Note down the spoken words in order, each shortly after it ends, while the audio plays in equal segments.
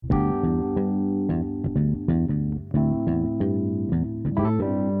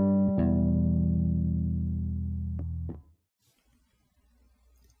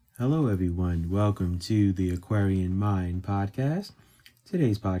Hello, everyone. Welcome to the Aquarian Mind podcast.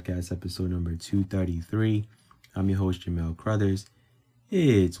 Today's podcast, episode number 233. I'm your host, Jamel Crothers.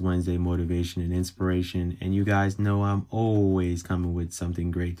 It's Wednesday motivation and inspiration, and you guys know I'm always coming with something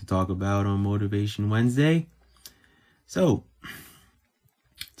great to talk about on Motivation Wednesday. So,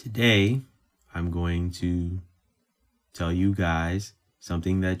 today, I'm going to tell you guys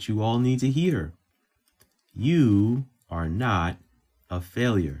something that you all need to hear. You are not a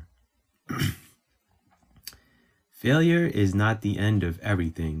failure. Failure is not the end of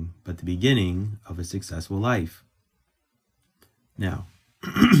everything, but the beginning of a successful life. Now,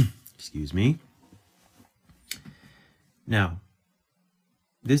 excuse me. Now,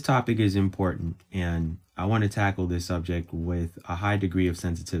 this topic is important, and I want to tackle this subject with a high degree of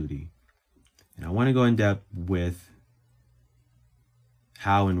sensitivity. And I want to go in depth with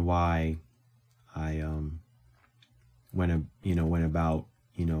how and why I went about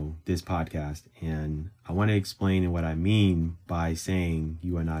this podcast, and I want to explain what I mean by saying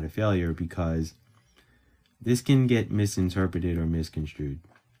you are not a failure, because this can get misinterpreted or misconstrued.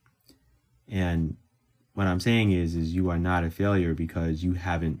 And what I'm saying is you are not a failure because you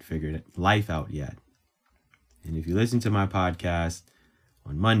haven't figured life out yet. And if you listen to my podcast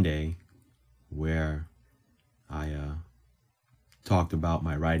on Monday, where I talked about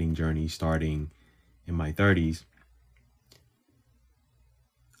my writing journey starting in my 30s,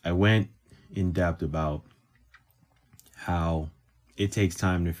 I went in depth about how it takes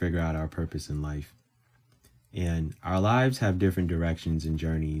time to figure out our purpose in life. And our lives have different directions and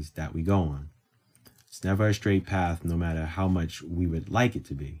journeys that we go on. It's never a straight path, no matter how much we would like it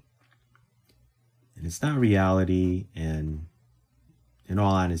to be. And it's not reality. And in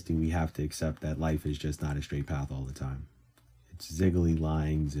all honesty, we have to accept that life is just not a straight path all the time. It's ziggly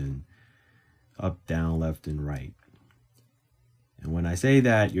lines and up, down, left, and right. And when I say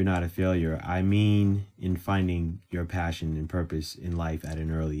that you're not a failure, I mean in finding your passion and purpose in life at an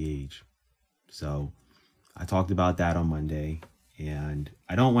early age. So I talked about that on Monday, and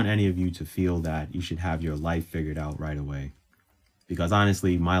I don't want any of you to feel that you should have your life figured out right away. Because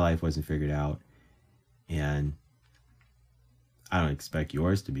honestly, my life wasn't figured out, and I don't expect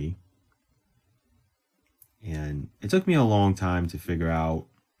yours to be. And it took me a long time to figure out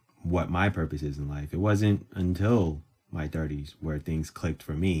what my purpose is in life. It wasn't until my 30s where things clicked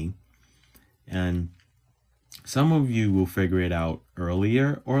for me. And some of you will figure it out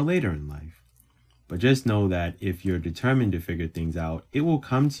earlier or later in life. But just know that if you're determined to figure things out, it will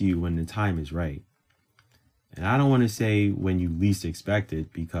come to you when the time is right. And I don't want to say when you least expect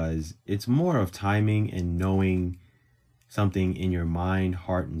it, because it's more of timing and knowing something in your mind,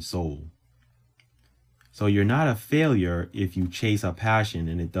 heart, and soul. So you're not a failure if you chase a passion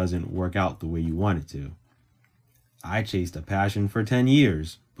and it doesn't work out the way you want it to. I chased a passion for 10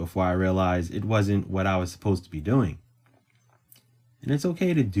 years before I realized it wasn't what I was supposed to be doing. And it's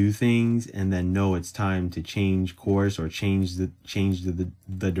okay to do things and then know it's time to change course or change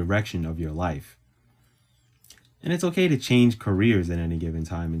the direction of your life. And it's okay to change careers at any given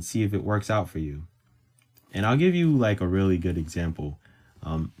time and see if it works out for you. And I'll give you like a really good example.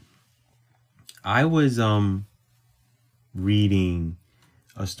 I was reading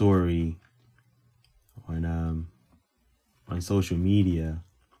a story on social media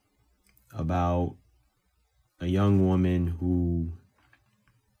about a young woman who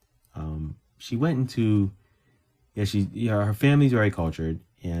she went into her family's very cultured,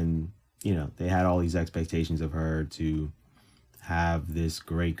 and they had all these expectations of her to have this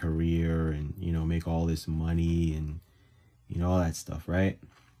great career and make all this money and all that stuff, right?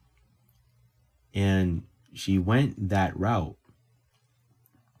 And she went that route.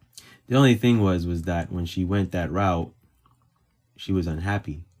 The only thing was that when she went that route, she was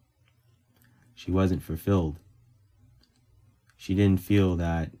unhappy. She wasn't fulfilled. She didn't feel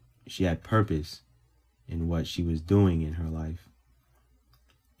that she had purpose in what she was doing in her life.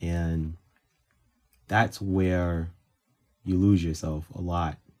 And that's where you lose yourself a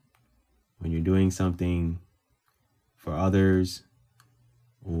lot. When you're doing something for others,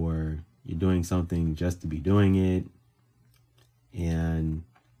 or you're doing something just to be doing it, and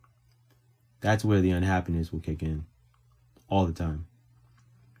that's where the unhappiness will kick in all the time.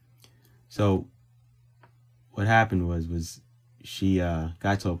 So what happened was she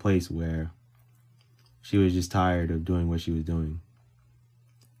got to a place where she was just tired of doing what she was doing.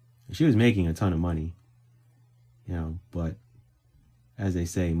 And she was making a ton of money, but as they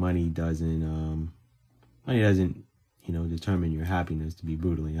say, money doesn't determine your happiness, to be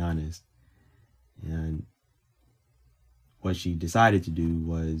brutally honest. And what she decided to do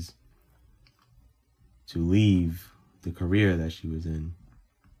was to leave the career that she was in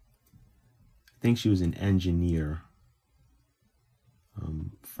think she was an engineer,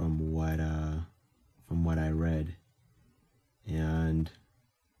 from what I read. And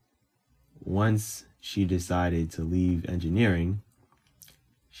once she decided to leave engineering,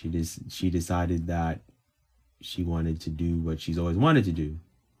 she decided that she wanted to do what she's always wanted to do,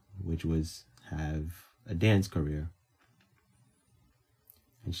 which was have a dance career.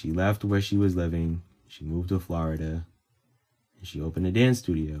 And she left where she was living. She moved to Florida, and she opened a dance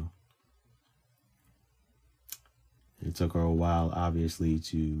studio. It took her a while, obviously,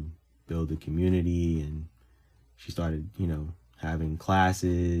 to build a community, and she started, having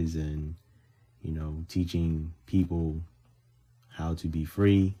classes and, teaching people how to be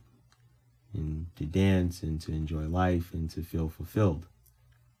free and to dance and to enjoy life and to feel fulfilled.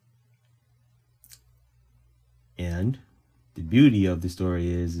 And the beauty of the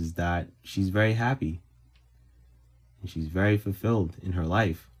story is that she's very happy and she's very fulfilled in her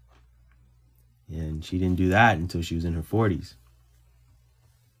life. And she didn't do that until she was in her 40s.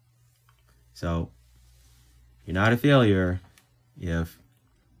 So you're not a failure if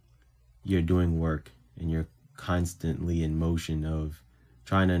you're doing work and you're constantly in motion of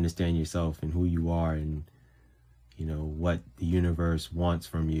trying to understand yourself and who you are and, what the universe wants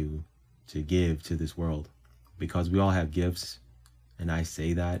from you to give to this world. Because we all have gifts, and I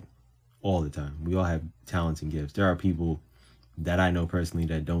say that all the time. We all have talents and gifts. There are people that I know personally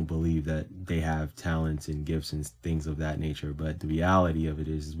that don't believe that they have talents and gifts and things of that nature, but the reality of it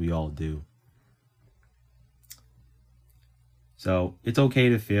is we all do. So it's okay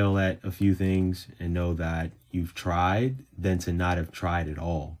to fail at a few things and know that you've tried than to not have tried at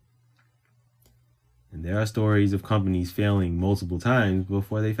all. And there are stories of companies failing multiple times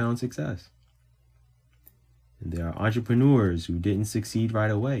before they found success. And there are entrepreneurs who didn't succeed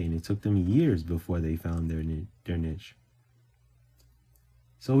right away, and it took them years before they found their niche.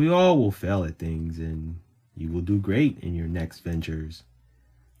 So we all will fail at things, and you will do great in your next ventures.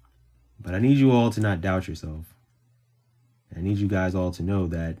 But I need you all to not doubt yourself. I need you guys all to know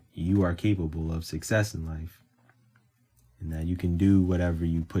that you are capable of success in life, and that you can do whatever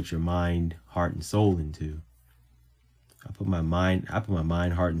you put your mind, heart, and soul into. I put my mind,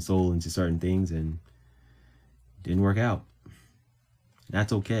 heart, and soul into certain things, and it didn't work out. And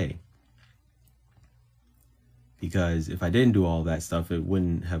that's okay. Because if I didn't do all that stuff, it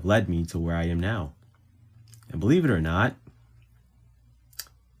wouldn't have led me to where I am now. And believe it or not,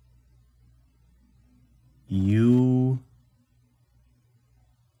 you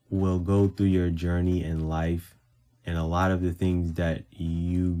will go through your journey in life, and a lot of the things that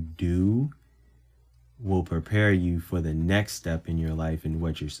you do will prepare you for the next step in your life and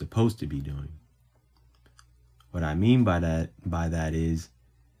what you're supposed to be doing. What I mean by that is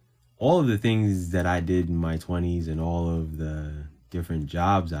all of the things that I did in my 20s and all of the different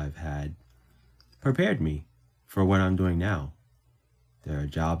jobs I've had prepared me for what I'm doing now. There are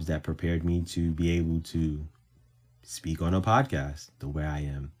jobs that prepared me to be able to speak on a podcast the way I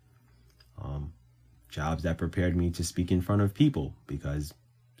am. Jobs that prepared me to speak in front of people, because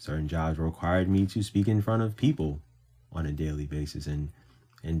certain jobs required me to speak in front of people on a daily basis and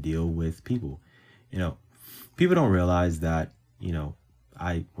deal with people. People don't realize that, when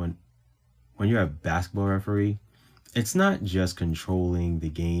you're a basketball referee, it's not just controlling the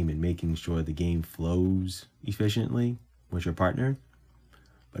game and making sure the game flows efficiently with your partner,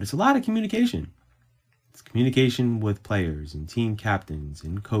 but it's a lot of communication. It's communication with players and team captains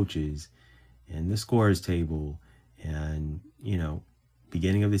and coaches and the scores table and,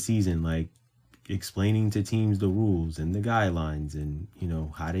 beginning of the season, like explaining to teams the rules and the guidelines and,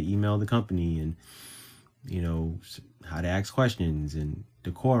 how to email the company and, how to ask questions and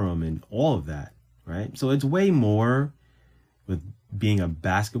decorum and all of that, right? So it's way more with being a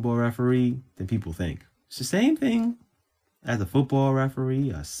basketball referee than people think. It's the same thing as a football referee,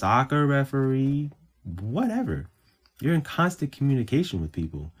 a soccer referee, whatever. You're in constant communication with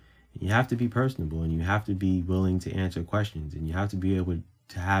people. You have to be personable, and you have to be willing to answer questions, and you have to be able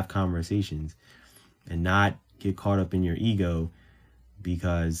to have conversations and not get caught up in your ego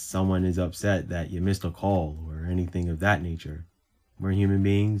because someone is upset that you missed a call or anything of that nature. We're human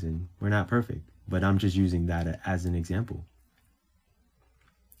beings and we're not perfect, but I'm just using that as an example.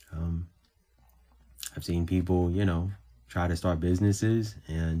 I've seen people, try to start businesses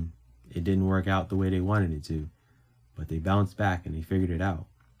and it didn't work out the way they wanted it to, but they bounced back and they figured it out.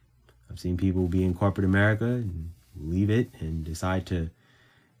 I've seen people be in corporate America and leave it and decide to,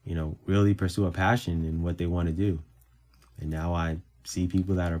 really pursue a passion in what they want to do. And now I see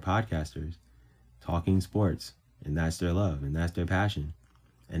people that are podcasters talking sports, and that's their love and that's their passion.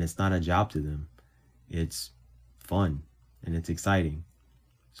 And it's not a job to them. It's fun and it's exciting.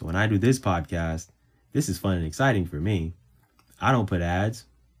 So when I do this podcast, this is fun and exciting for me. I don't put ads.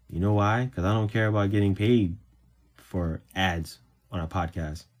 You know why? Because I don't care about getting paid for ads on a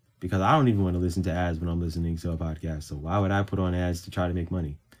podcast. Because I don't even want to listen to ads when I'm listening to a podcast. So why would I put on ads to try to make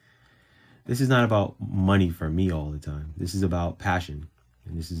money? This is not about money for me all the time. This is about passion.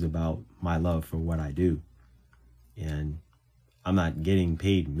 And this is about my love for what I do. And I'm not getting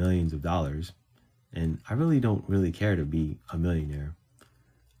paid millions of dollars. And I really don't care to be a millionaire.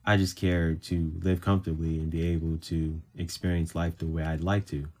 I just care to live comfortably and be able to experience life the way I'd like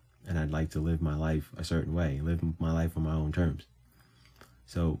to. And I'd like to live my life a certain way, live my life on my own terms.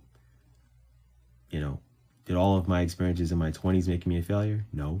 So, did all of my experiences in my 20s make me a failure?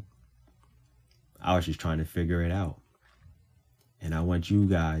 No. I was just trying to figure it out. And I want you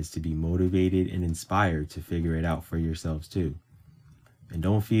guys to be motivated and inspired to figure it out for yourselves too. And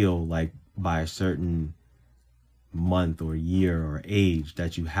don't feel like by a certain month or year or age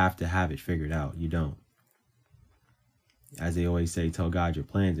that you have to have it figured out. You don't. As they always say, tell God your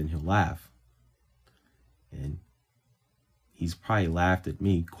plans and he'll laugh. And he's probably laughed at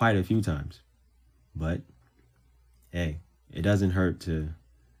me quite a few times. But hey, it doesn't hurt to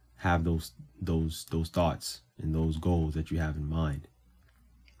have those thoughts and those goals that you have in mind.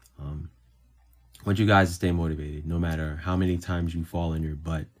 I want you guys to stay motivated no matter how many times you fall on your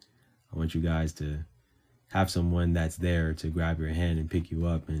butt. I want you guys to have someone that's there to grab your hand and pick you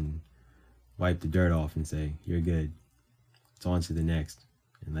up and wipe the dirt off and say, you're good. It's on to the next.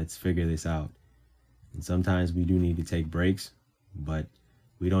 And let's figure this out. And sometimes we do need to take breaks, but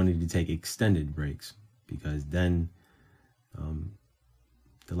we don't need to take extended breaks because then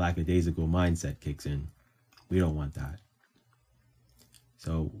the lackadaisical mindset kicks in. We don't want that.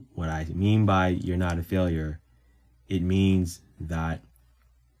 So what I mean by you're not a failure, it means that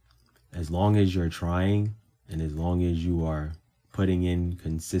as long as you're trying and as long as you are putting in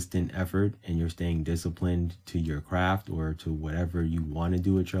consistent effort and you're staying disciplined to your craft or to whatever you want to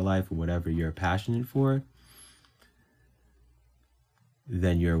do with your life or whatever you're passionate for,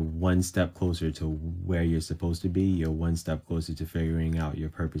 then you're one step closer to where you're supposed to be. You're one step closer to figuring out your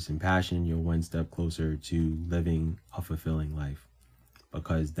purpose and passion. You're one step closer to living a fulfilling life,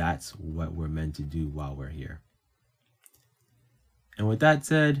 because that's what we're meant to do while we're here. And with that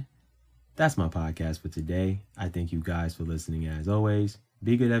said, that's my podcast for today. I thank you guys for listening as always.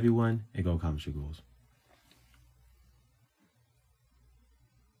 Be good, everyone, and go accomplish your goals.